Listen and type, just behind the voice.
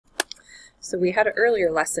So we had an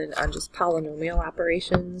earlier lesson on just polynomial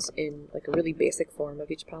operations in like a really basic form of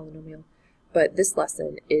each polynomial, but this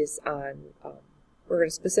lesson is on, we're going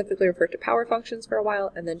to specifically refer to power functions for a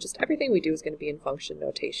while, and then just everything we do is going to be in function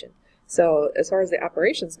notation. So as far as the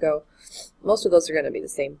operations go, most of those are going to be the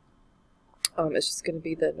same. It's just going to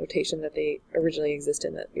be the notation that they originally exist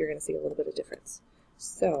in that you're going to see a little bit of difference.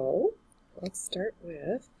 So let's start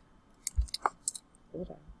with, hold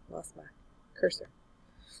on, lost my cursor.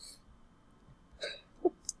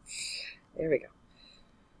 There we go.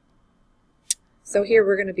 So here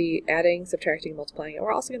we're going to be adding, subtracting, multiplying, and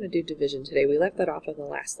we're also going to do division today. We left that off of the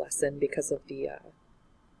last lesson because of the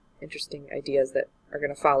interesting ideas that are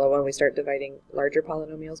going to follow when we start dividing larger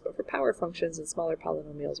polynomials, but for power functions and smaller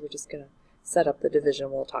polynomials, we're just going to set up the division.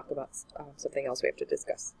 We'll talk about something else we have to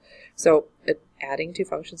discuss. So adding two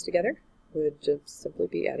functions together would just simply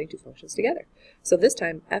be adding two functions together. So this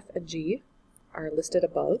time f and g are listed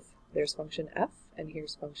above. There's function f and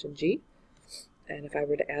here's function g. And if I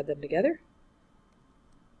were to add them together,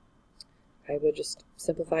 I would just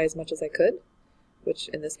simplify as much as I could, which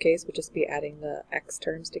in this case would just be adding the x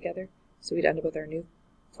terms together. So we'd end up with our new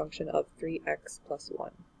function of 3x plus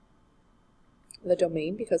 1. The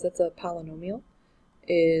domain, because it's a polynomial,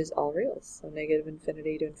 is all reals, so negative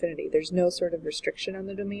infinity to infinity. There's no sort of restriction on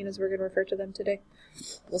the domain as we're going to refer to them today.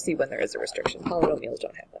 We'll see when there is a restriction. Polynomials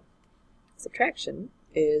don't have them. Subtraction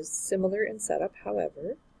is similar in setup,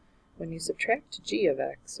 however, when you subtract g of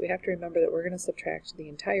x, we have to remember that we're going to subtract the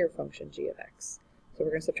entire function g of x. So we're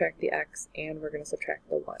going to subtract the x and we're going to subtract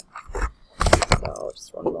the 1. So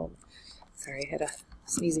just one moment. Sorry, I had a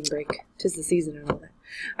sneezing break. 'Tis the season and all that.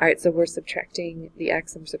 Alright, so we're subtracting the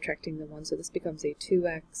x and we're subtracting the 1, so this becomes a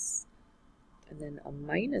 2x and then a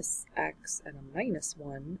minus x and a minus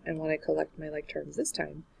 1, and when I collect my like terms this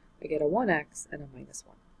time, I get a 1x and a minus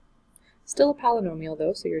 1. Still a polynomial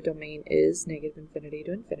though, so your domain is negative infinity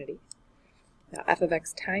to infinity. Now f of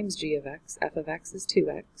x times g of x, f of x is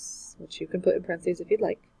 2x, which you can put in parentheses if you'd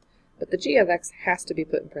like, but the g of x has to be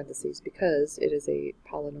put in parentheses because it is a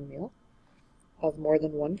polynomial of more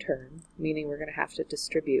than one term, meaning we're going to have to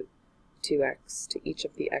distribute 2x to each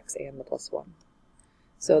of the x and the plus 1.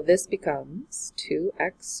 So this becomes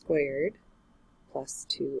 2x squared plus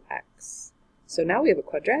 2x. So now we have a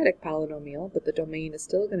quadratic polynomial, but the domain is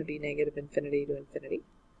still going to be negative infinity to infinity.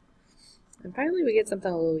 And finally we get something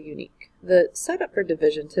a little unique. The setup for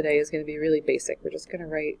division today is going to be really basic. We're just going to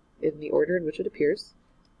write in the order in which it appears.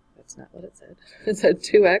 That's not what it said. It said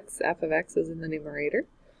 2x, f of x is in the numerator.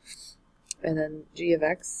 And then g of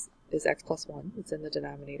x is x plus 1. It's in the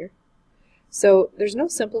denominator. So there's no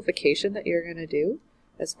simplification that you're going to do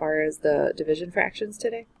as far as the division fractions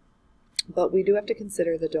today. But we do have to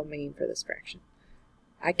consider the domain for this fraction.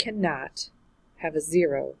 I cannot have a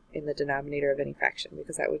 0 in the denominator of any fraction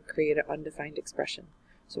because that would create an undefined expression.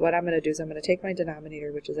 So what I'm going to do is I'm going to take my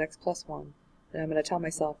denominator, which is x plus 1, and I'm going to tell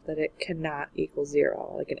myself that it cannot equal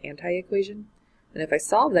 0, like an anti-equation. And if I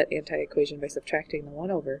solve that anti-equation by subtracting the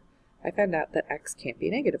 1 over, I found out that x can't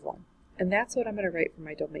be negative 1. And that's what I'm going to write for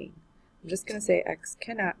my domain. I'm just going to say x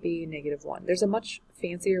cannot be negative 1. There's a much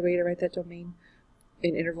fancier way to write that domain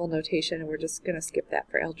in interval notation, and we're just going to skip that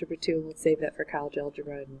for Algebra 2. We'll save that for college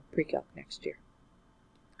algebra and pre-calc next year.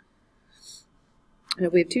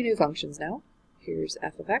 And we have two new functions now. Here's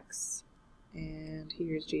f of x, and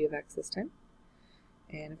here's g of x this time.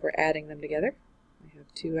 And if we're adding them together, I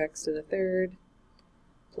have 2x to the third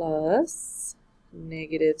plus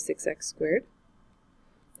negative 6x squared.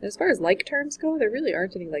 And as far as like terms go, there really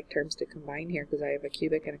aren't any like terms to combine here because I have a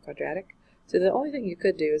cubic and a quadratic. So the only thing you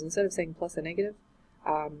could do is instead of saying plus a negative,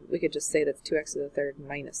 we could just say that's 2x to the third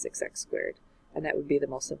minus 6x squared, and that would be the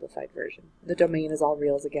most simplified version. The domain is all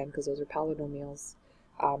reals again because those are polynomials.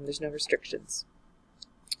 There's no restrictions.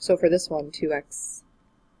 So for this one, 2x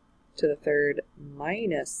to the third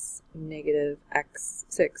minus negative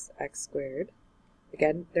 6x squared.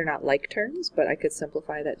 Again, they're not like terms, but I could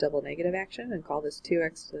simplify that double negative action and call this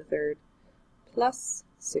 2x to the third plus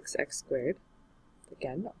 6x squared.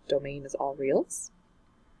 Again, domain is all reals.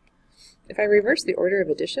 If I reverse the order of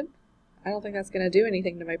addition, I don't think that's going to do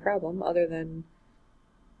anything to my problem other than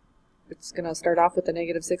it's going to start off with the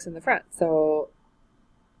negative 6 in the front. So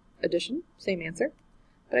addition, same answer.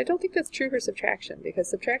 But I don't think that's true for subtraction because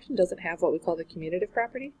subtraction doesn't have what we call the commutative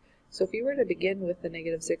property. So if you were to begin with the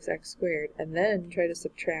negative 6x squared and then try to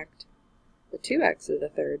subtract the 2x to the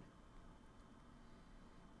third,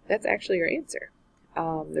 that's actually your answer.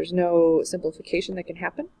 There's no simplification that can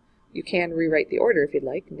happen. You can rewrite the order if you'd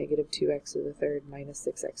like, negative 2x to the third minus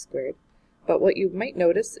 6x squared. But what you might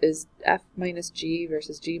notice is f minus g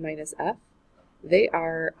versus g minus f, they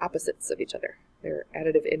are opposites of each other. They're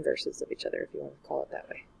additive inverses of each other, if you want to call it that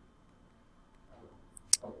way.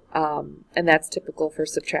 And that's typical for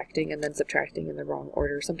subtracting and then subtracting in the wrong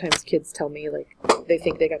order. Sometimes kids tell me like they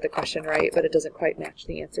think they got the question right, but it doesn't quite match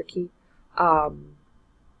the answer key. And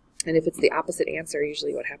if it's the opposite answer,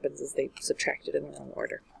 usually what happens is they subtract it in the wrong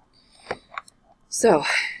order. So,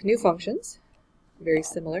 new functions, very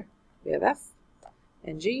similar. We have f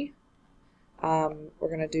and g. We're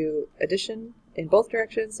going to do addition in both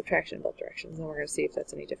directions, subtraction in both directions, and we're going to see if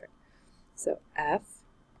that's any different. So f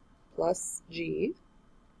plus g,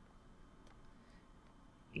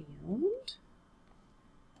 and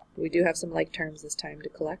we do have some like terms this time to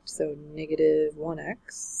collect, so negative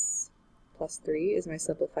 1x plus 3 is my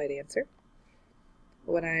simplified answer.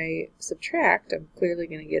 When I subtract, I'm clearly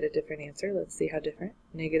going to get a different answer. Let's see how different.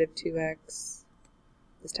 Negative 2x.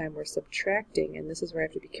 This time we're subtracting, and this is where I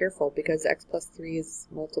have to be careful because x plus 3 is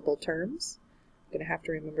multiple terms. I'm going to have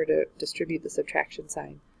to remember to distribute the subtraction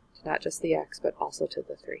sign to not just the x, but also to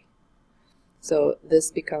the 3. So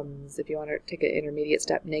this becomes, if you want to take an intermediate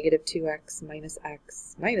step, negative 2x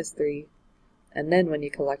minus 3, and then when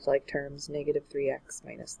you collect like terms, negative 3x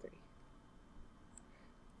minus 3.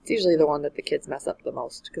 It's usually the one that the kids mess up the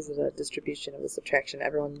most because of the distribution of the subtraction.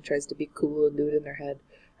 Everyone tries to be cool and do it in their head,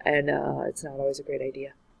 and it's not always a great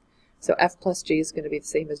idea. So f plus g is going to be the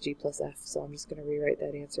same as g plus f, so I'm just going to rewrite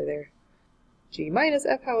that answer there. G minus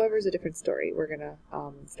f, however, is a different story. We're going to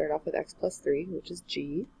start off with x plus 3, which is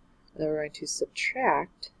g, and then we're going to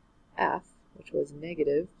subtract f, which was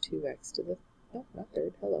negative 2x to the, no, not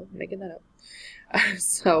third, hello, I'm making that up.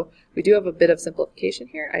 So we do have a bit of simplification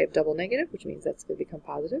here. I have double negative, which means that's going to become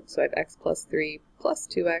positive. So I have x plus 3 plus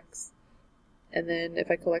 2x. And then if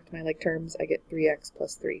I collect my like terms, I get 3x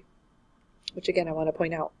plus 3. Which again, I want to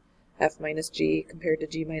point out, f minus g compared to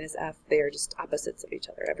g minus f, they are just opposites of each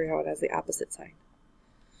other. Everyone has the opposite sign.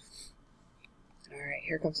 Alright,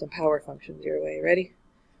 here comes some power functions your way. Ready?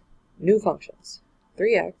 New functions.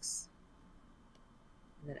 3x.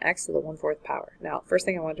 And then x to the 1/4 power. Now, first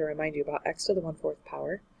thing I want to remind you about x to the 1/4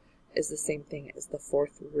 power is the same thing as the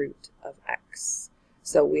 4th root of x.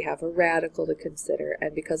 So we have a radical to consider,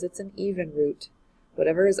 and because it's an even root,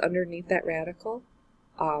 whatever is underneath that radical,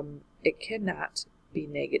 it cannot be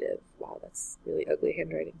negative. Wow, that's really ugly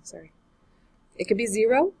handwriting, sorry. It could be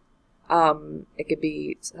 0, it could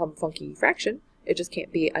be some funky fraction, it just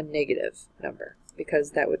can't be a negative number,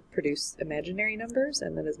 because that would produce imaginary numbers,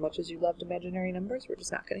 and then as much as you loved imaginary numbers, we're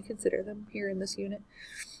just not going to consider them here in this unit.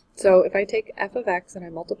 So if I take f of x and I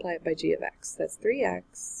multiply it by g of x, that's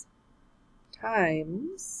 3x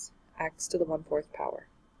times x to the 1/4 power.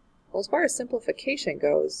 Well, as far as simplification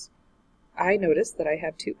goes, I noticed that I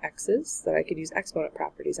have two x's that I could use exponent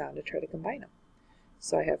properties on to try to combine them.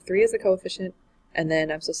 So I have 3 as a coefficient, and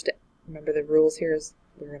then I'm supposed to, remember the rules here is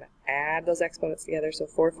we're going to add those exponents together, so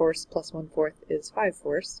 4/4 plus 1/4 is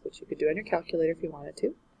 5/4, which you could do on your calculator if you wanted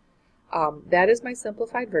to. That is my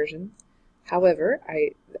simplified version. However,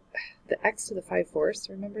 the x to the 5/4,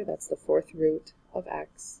 remember, that's the 4th root of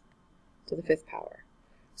x to the 5th power.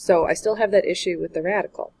 So I still have that issue with the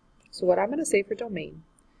radical. So what I'm going to say for domain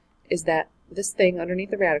is that this thing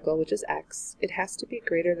underneath the radical, which is x, it has to be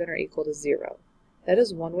greater than or equal to 0. That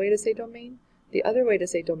is one way to say domain. The other way to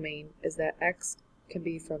say domain is that x can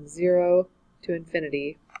be from 0 to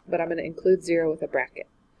infinity, but I'm going to include 0 with a bracket.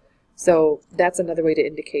 So that's another way to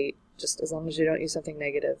indicate, just as long as you don't use something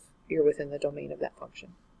negative, you're within the domain of that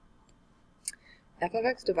function. F of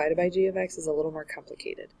x divided by g of x is a little more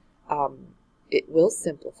complicated. It will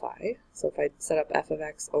simplify, so if I set up f of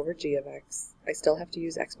x over g of x, I still have to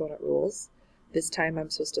use exponent rules. This time I'm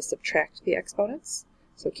supposed to subtract the exponents,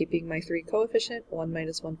 so keeping my 3 coefficient, 1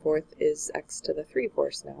 minus 1/4 is x to the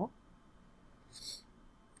 3/4 now.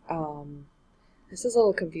 This is a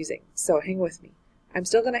little confusing, so hang with me. I'm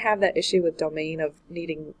still going to have that issue with domain of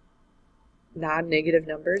needing non-negative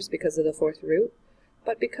numbers because of the 4th root,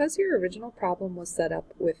 but because your original problem was set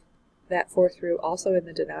up with that 4th root also in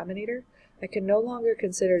the denominator, I can no longer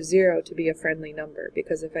consider 0 to be a friendly number,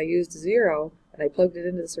 because if I used 0 and I plugged it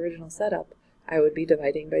into this original setup, I would be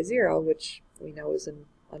dividing by 0, which we know is an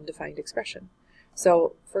undefined expression.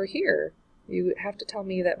 So for here, you have to tell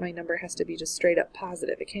me that my number has to be just straight up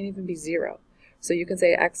positive. It can't even be 0. So you can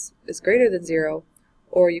say x is greater than 0,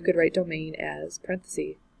 or you could write domain as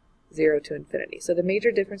parenthesis 0 to infinity. So the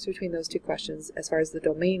major difference between those two questions as far as the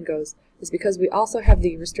domain goes is because we also have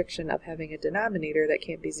the restriction of having a denominator that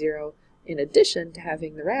can't be 0 in addition to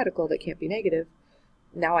having the radical that can't be negative.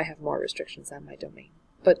 Now I have more restrictions on my domain.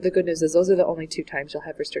 But the good news is those are the only 2 times you'll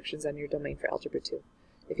have restrictions on your domain for Algebra 2.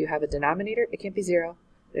 If you have a denominator, it can't be 0.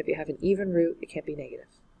 And if you have an even root, it can't be negative.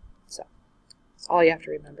 So that's all you have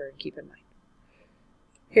to remember and keep in mind.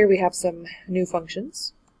 Here we have some new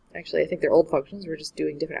functions. Actually, I think they're old functions. We're just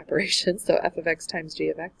doing different operations. So f of x times g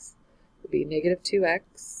of x would be negative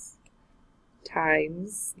 2x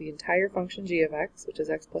times the entire function g of x, which is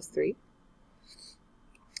x plus 3.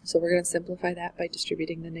 So we're going to simplify that by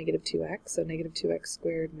distributing the negative 2x. So negative 2x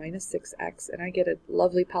squared minus 6x, and I get a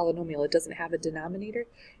lovely polynomial. It doesn't have a denominator.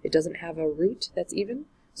 It doesn't have a root that's even.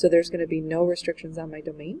 So there's going to be no restrictions on my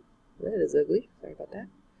domain. That is ugly. Sorry about that.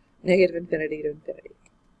 Negative infinity to infinity.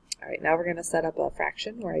 All right, now we're going to set up a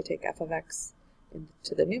fraction where I take f of x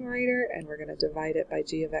into the numerator, and we're going to divide it by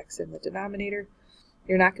g of x in the denominator.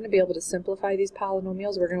 You're not going to be able to simplify these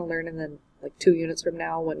polynomials. We're going to learn in the like 2 units from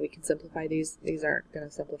now when we can simplify these. These aren't going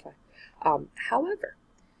to simplify. However,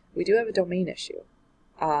 we do have a domain issue.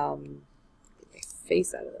 Get my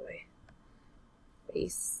face out of the way.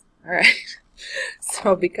 Face. All right.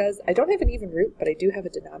 So because I don't have an even root, but I do have a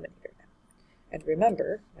denominator now. And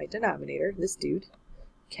remember, my denominator, this dude,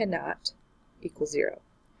 cannot equal 0.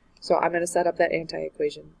 So I'm going to set up that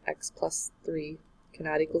anti-equation, x plus 3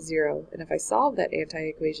 cannot equal 0, and if I solve that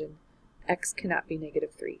anti-equation, x cannot be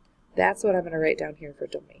negative 3. That's what I'm going to write down here for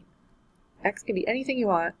domain. X can be anything you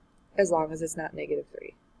want as long as it's not negative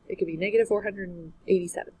 3. It could be negative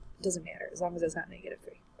 487. It doesn't matter as long as it's not negative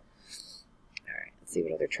 3. Alright, let's see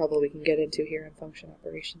what other trouble we can get into here in function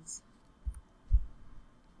operations.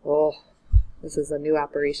 Oh, this is a new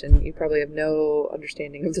operation. You probably have no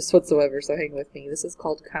understanding of this whatsoever, so hang with me. This is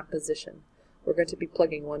called composition. We're going to be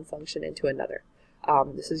plugging one function into another.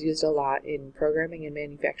 This is used a lot in programming and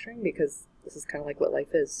manufacturing because this is kind of like what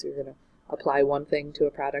life is. So you're going to apply one thing to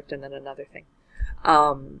a product and then another thing.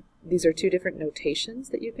 These are 2 different notations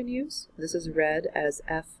that you can use. This is read as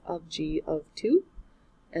f of g of 2,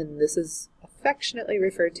 and this is affectionately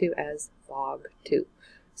referred to as fog2.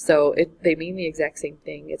 So they mean the exact same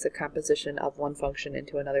thing. It's a composition of one function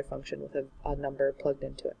into another function with a number plugged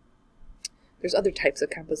into it. There's other types of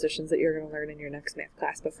compositions that you're going to learn in your next math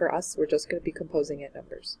class, but for us, we're just going to be composing at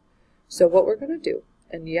numbers. So what we're going to do,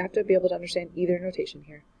 and you have to be able to understand either notation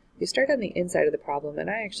here, you start on the inside of the problem, and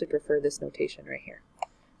I actually prefer this notation right here.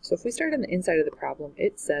 So if we start on the inside of the problem,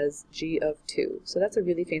 it says g of 2. So that's a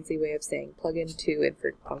really fancy way of saying plug in 2 in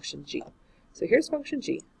for function g. So here's function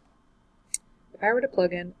g. If I were to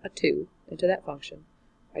plug in a 2 into that function,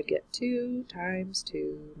 I'd get 2 times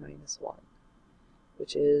 2 minus 1.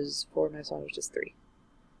 Which is 4 minus 1, which is 3.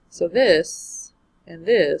 So this and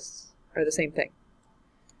this are the same thing.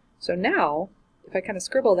 So now, if I kind of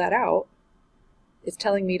scribble that out, it's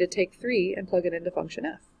telling me to take 3 and plug it into function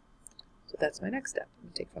f. So that's my next step. I'm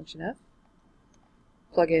going to take function f,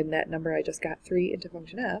 plug in that number I just got, 3, into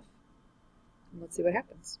function f, and let's see what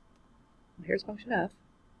happens. Well, here's function f,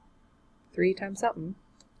 3 times something,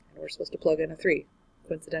 and we're supposed to plug in a 3.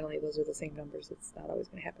 Coincidentally, those are the same numbers. It's not always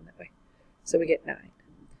going to happen that way. So we get 9.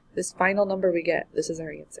 This final number we get, this is our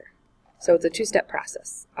answer. So it's a 2-step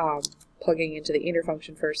process. Plugging into the inner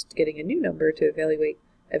function first, getting a new number to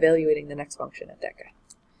evaluating the next function at that guy.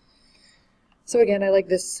 So again, I like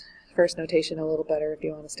this first notation a little better. If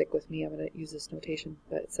you want to stick with me, I'm going to use this notation.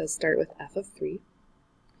 But it says start with f of 3.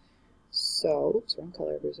 So, oops, wrong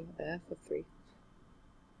color, Bruzo. F of 3.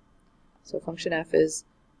 So function f is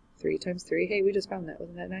 3 times 3. Hey, we just found that.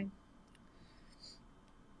 Wasn't that 9?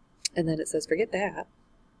 And then it says, forget that.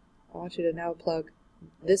 I want you to now plug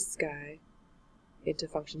this guy into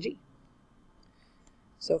function g.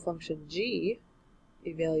 So function g,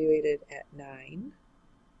 evaluated at 9,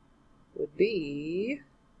 would be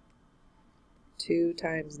 2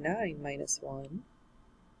 times 9 minus 1.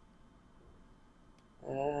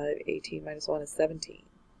 18 minus 1 is 17.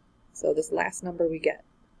 So this last number we get,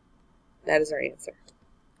 that is our answer.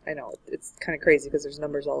 I know, it's kind of crazy because there's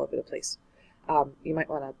numbers all over the place. You might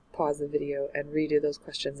want to pause the video and redo those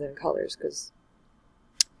questions in colors because,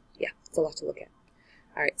 yeah, it's a lot to look at.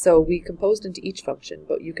 Alright, so we composed into each function,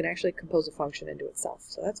 but you can actually compose a function into itself,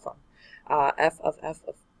 so that's fun. F of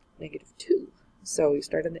negative 2. So you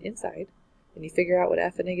start on the inside, and you figure out what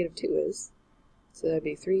f of negative 2 is. So that would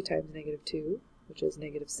be 3 times negative 2, which is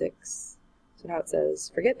negative 6. So now it says,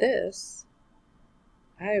 forget this.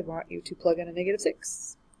 I want you to plug in a negative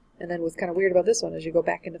 6. And then what's kind of weird about this one is you go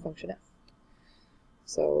back into function f.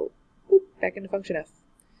 So, back into function f.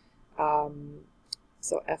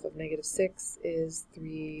 So f of negative 6 is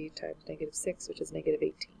 3 times negative 6, which is negative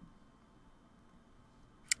 18.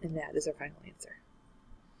 And that is our final answer.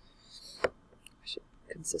 I should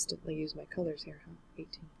consistently use my colors here, huh? 18.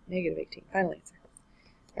 Negative 18. Final answer.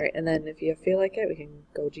 Alright, and then if you feel like it, we can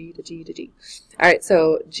go g to g to g. Alright,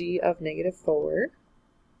 so g of negative 4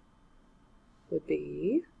 would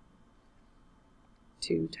be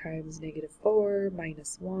 2 times negative 4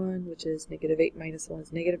 minus 1, which is negative 8 minus 1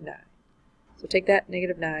 is negative 9. So take that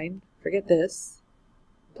negative 9, forget this,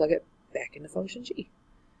 plug it back into function g.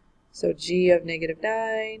 So g of negative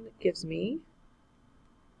 9 gives me,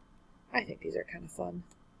 I think these are kind of fun,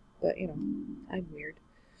 but you know, I'm weird.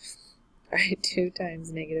 Alright, 2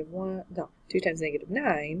 times negative 1, no, 2 times negative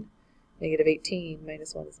 9, negative 18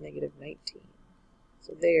 minus 1 is negative 19.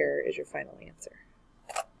 So there is your final answer.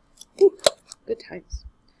 Whew, good times.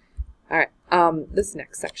 Alright, this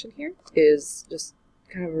next section here is just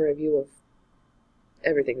kind of a review of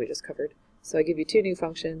everything we just covered. So I give you 2 new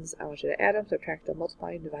functions. I want you to add them, subtract them,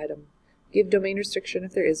 multiply and divide them. Give domain restriction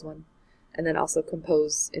if there is one. And then also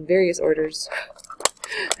compose in various orders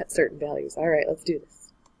at certain values. Alright, let's do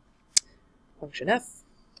this. Function f,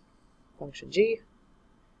 function g.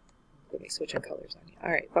 Let me switch in colors on you.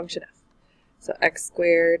 Alright, function f. So x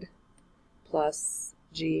squared plus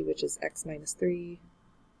g, which is x minus 3.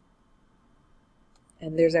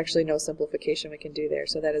 And there's actually no simplification we can do there.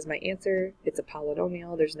 So that is my answer. It's a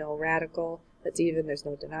polynomial. There's no radical that's even. There's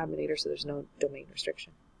no denominator, so there's no domain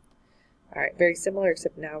restriction. Alright, very similar,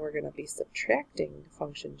 except now we're going to be subtracting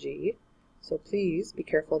function g. So please be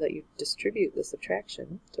careful that you distribute the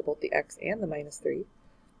subtraction to both the x and the minus 3.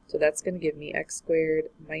 So that's going to give me x squared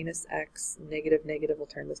minus x, negative negative will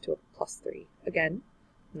turn this to a plus 3. Again,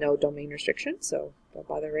 no domain restriction, so don't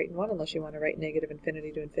bother writing 1 unless you want to write negative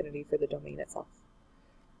infinity to infinity for the domain itself.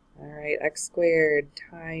 Alright, x squared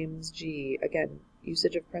times g. Again,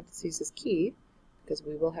 usage of parentheses is key because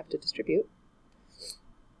we will have to distribute.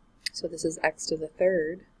 So this is x to the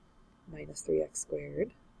third minus 3x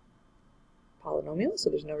squared. Polynomial, so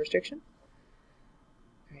there's no restriction.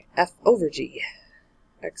 Alright, f over g.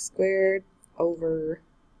 X squared over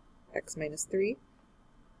x minus 3.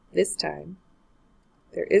 This time,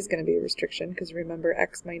 there is going to be a restriction because remember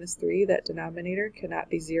x minus 3, that denominator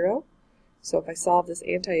cannot be 0. So if I solve this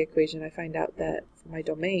anti-equation, I find out that for my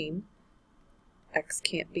domain, x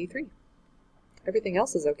can't be 3. Everything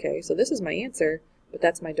else is okay, so this is my answer, but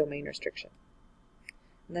that's my domain restriction.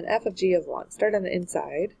 And then f of g of 1. Start on the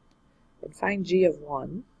inside and find g of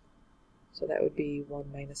 1. So that would be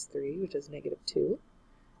 1 minus 3, which is negative 2.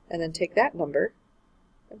 And then take that number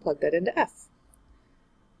and plug that into f.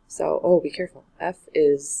 So, oh, be careful. F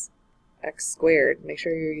is x squared. Make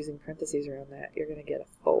sure you're using parentheses around that. You're going to get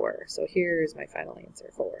a 4. So here's my final answer,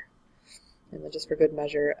 4. And then just for good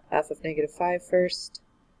measure, f of negative 5 first.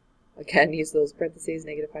 Again, use those parentheses.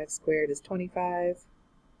 Negative 5 squared is 25.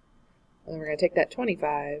 And then we're going to take that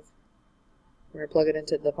 25. We're going to plug it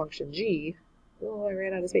into the function g. Oh, I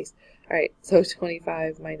ran out of space. Alright, so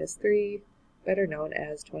 25 minus 3, better known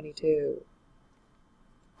as 22.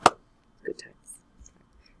 Good times.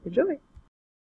 Enjoy!